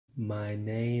My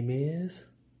name is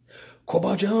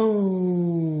Cobalt Jones.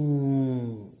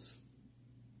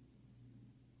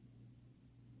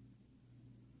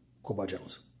 Cobalt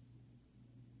Jones.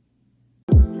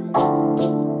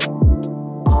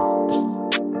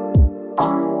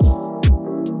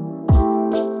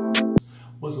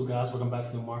 What's up, guys? Welcome back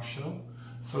to the Mark Show.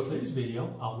 So today's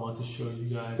video, I want to show you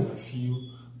guys a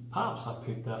few pops I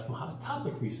picked up from Hot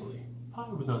Topic recently,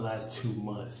 probably within the last 2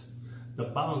 months. The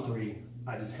bottom three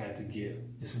I just had to get.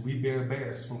 It's We Bear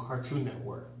Bears from Cartoon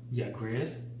Network. You got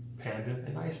Grizz, Panda,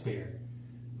 and Ice Bear.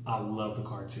 I love the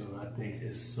cartoon. I think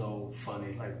it's so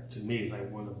funny. Like, to me, it's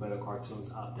like one of the better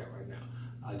cartoons out there right now.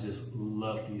 I just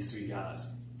love these three guys,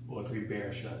 or three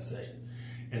bears, should I say.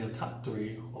 And the top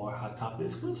three are Hot Topic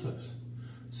exclusives.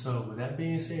 So with that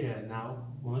being said, now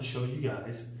I want to show you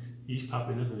guys each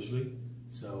pop individually.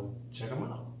 So check them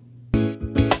out.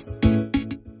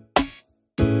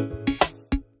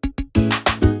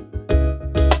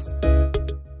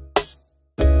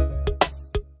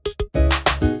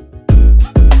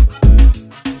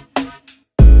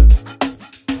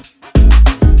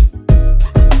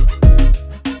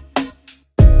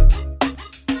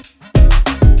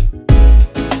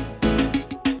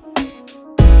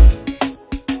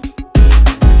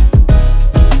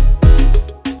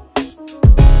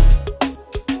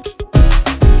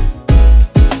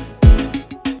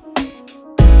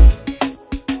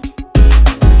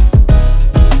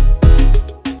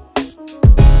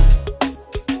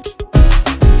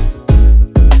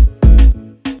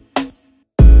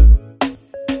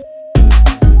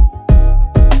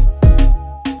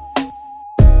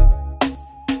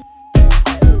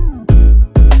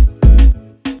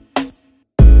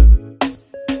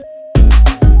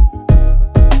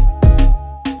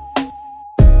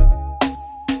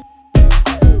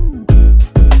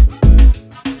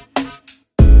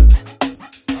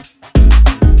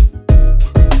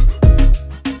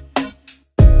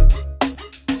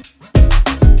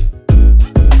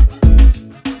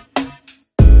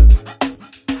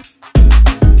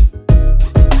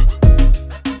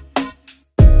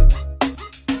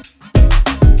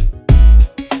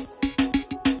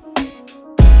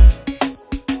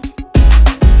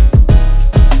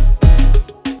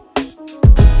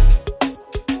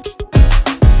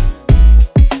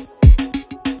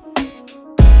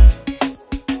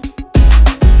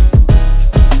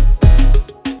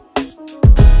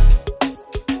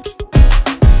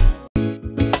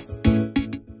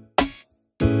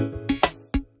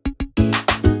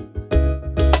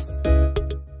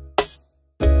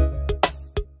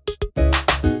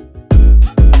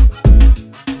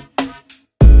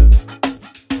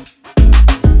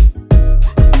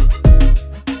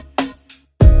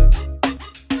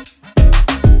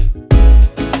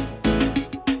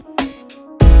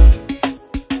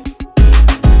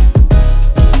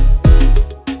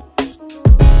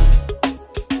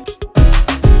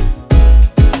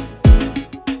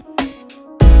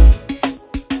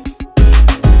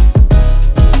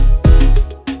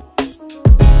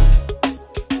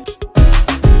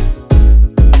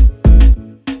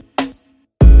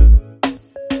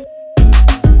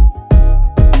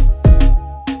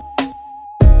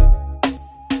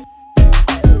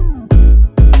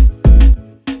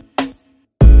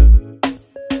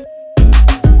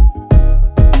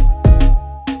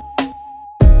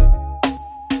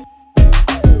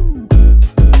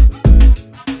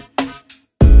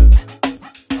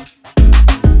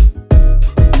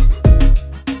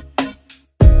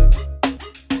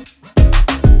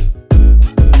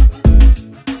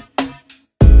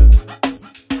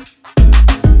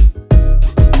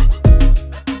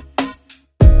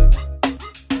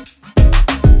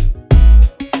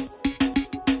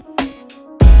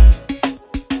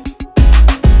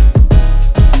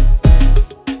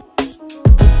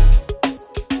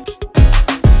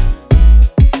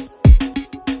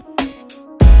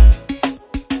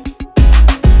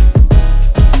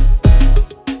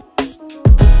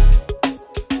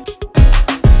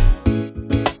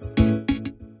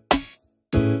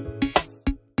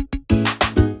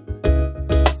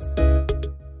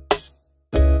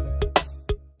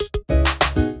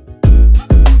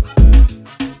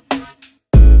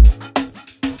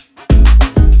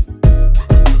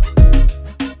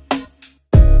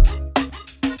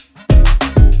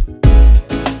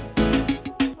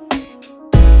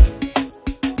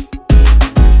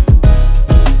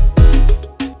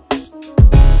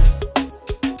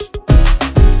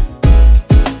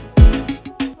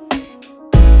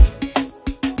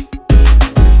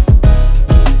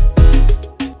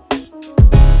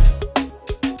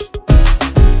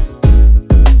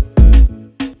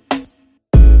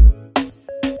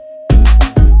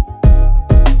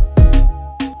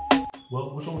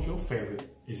 Well, which one was your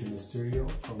favorite? Is it Mysterio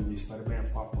from the Spider-Man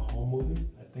Far From Home movie?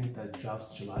 I think that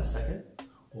drops July 2nd.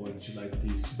 Or did you like the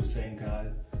Super Saiyan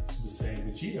God, Super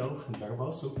Saiyan Vegito from Dragon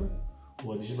Ball Super?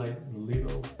 Or did you like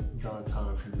Lilo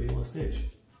Valentine from Lilo and Stitch?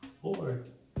 Or,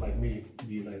 like me, do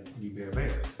you like the Bear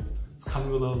Bears? Just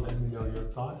comment below, let me know your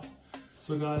thoughts.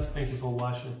 So guys, thank you for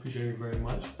watching, appreciate it very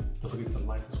much. Don't forget to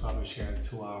like, subscribe, and share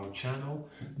to our channel.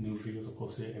 New videos are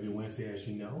posted every Wednesday, as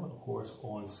you know. And of course,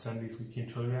 on Sundays, we can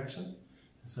toy reaction.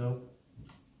 So,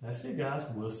 that's it guys,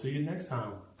 we'll see you next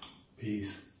time.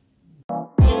 Peace.